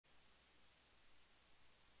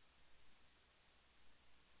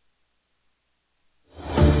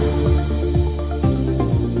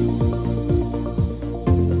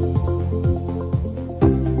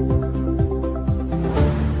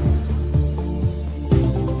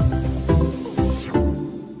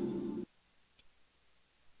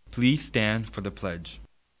Please stand for the pledge.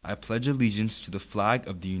 I pledge allegiance to the flag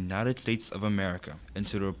of the United States of America and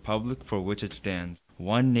to the republic for which it stands,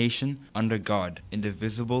 one nation, under God,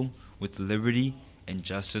 indivisible, with liberty and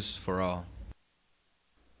justice for all.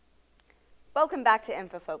 Welcome back to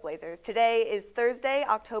InfoFlow, Blazers. Today is Thursday,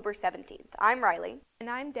 October 17th. I'm Riley.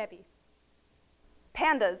 And I'm Debbie.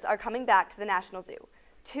 Pandas are coming back to the National Zoo.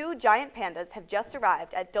 2 giant pandas have just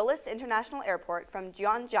arrived at Dulles International Airport from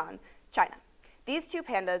Jiangnan, China. These 2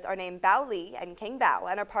 pandas are named Bao Li and King Bao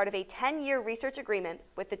and are part of a 10-year research agreement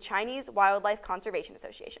with the Chinese Wildlife Conservation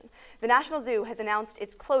Association. The National Zoo has announced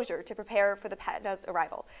its closure to prepare for the pandas'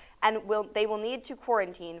 arrival, and they will need to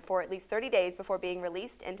quarantine for at least 30 days before being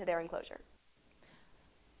released into their enclosure.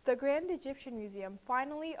 The Grand Egyptian Museum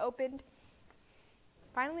finally opened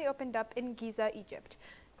up in Giza, Egypt.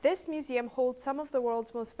 This museum holds some of the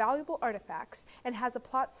world's most valuable artifacts and has a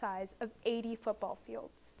plot size of 80 football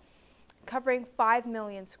fields, covering 5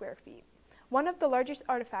 million square feet. One of the largest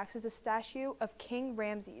artifacts is a statue of King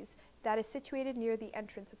Ramses that is situated near the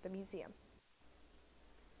entrance of the museum.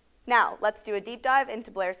 Now, let's do a deep dive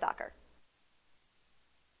into Blair's soccer.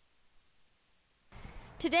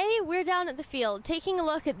 Today, we're down at the field taking a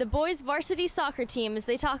look at the boys' varsity soccer team as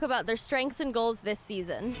they talk about their strengths and goals this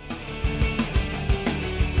season.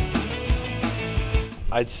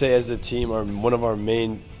 I'd say as a team, one of our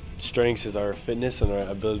main strengths is our fitness and our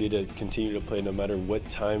ability to continue to play no matter what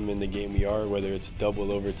time in the game we are, whether it's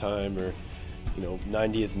double overtime or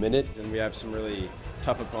 90th minute. And we have some really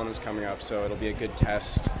tough opponents coming up, so it'll be a good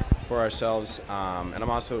test for ourselves. And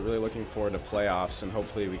I'm also really looking forward to playoffs, and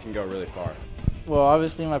hopefully we can go really far. Well,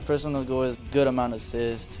 obviously my personal goal is good amount of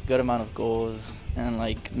assists, good amount of goals, and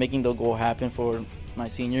making the goal happen for my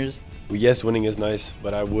seniors. Yes, winning is nice,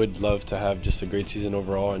 but I would love to have just a great season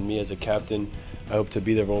overall. And me as a captain, I hope to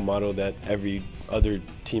be the role model that every other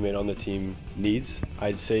teammate on the team needs.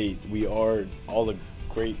 I'd say we are all a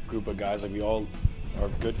great group of guys. We all are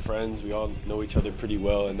good friends. We all know each other pretty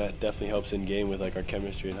well, and that definitely helps in game with our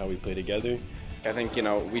chemistry and how we play together. I think,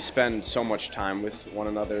 we spend so much time with one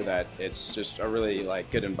another that it's just a really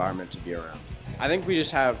good environment to be around. I think we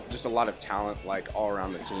just have a lot of talent all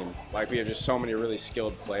around the team. We have just so many really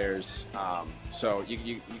skilled players. So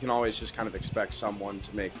you can always just kind of expect someone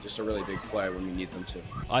to make just a really big play when we need them to.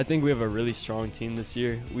 I think we have a really strong team this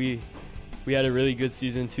year. We had a really good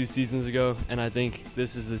season 2 seasons ago, and I think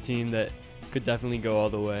this is the team that could definitely go all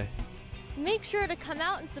the way. Make sure to come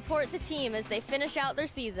out and support the team as they finish out their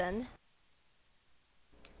season.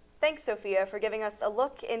 Thanks, Sophia, for giving us a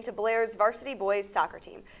look into Blair's varsity boys soccer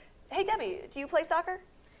team. Hey, Debbie, do you play soccer?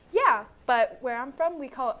 Yeah, but where I'm from, we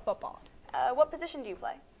call it football. What position do you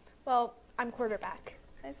play? Well, I'm quarterback.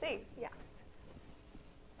 I see. Yeah.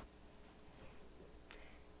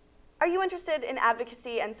 Are you interested in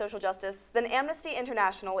advocacy and social justice? Then Amnesty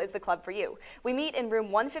International is the club for you. We meet in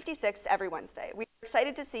room 156 every Wednesday. We're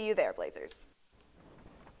excited to see you there, Blazers.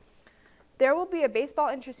 There will be a baseball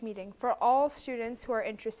interest meeting for all students who are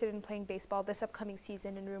interested in playing baseball this upcoming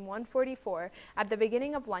season in room 144 at the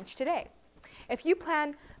beginning of lunch today. If you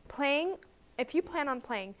plan on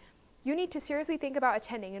playing, you need to seriously think about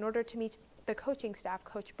attending in order to meet the coaching staff,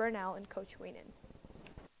 Coach Burnell and Coach Weenan.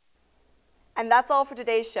 And that's all for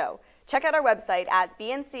today's show. Check out our website at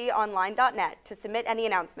bnconline.net to submit any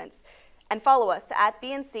announcements. And follow us at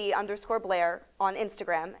BNC_Blair on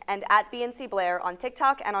Instagram and at BNC Blair on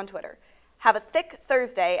TikTok and on Twitter. Have a thick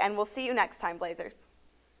Thursday, and we'll see you next time, Blazers.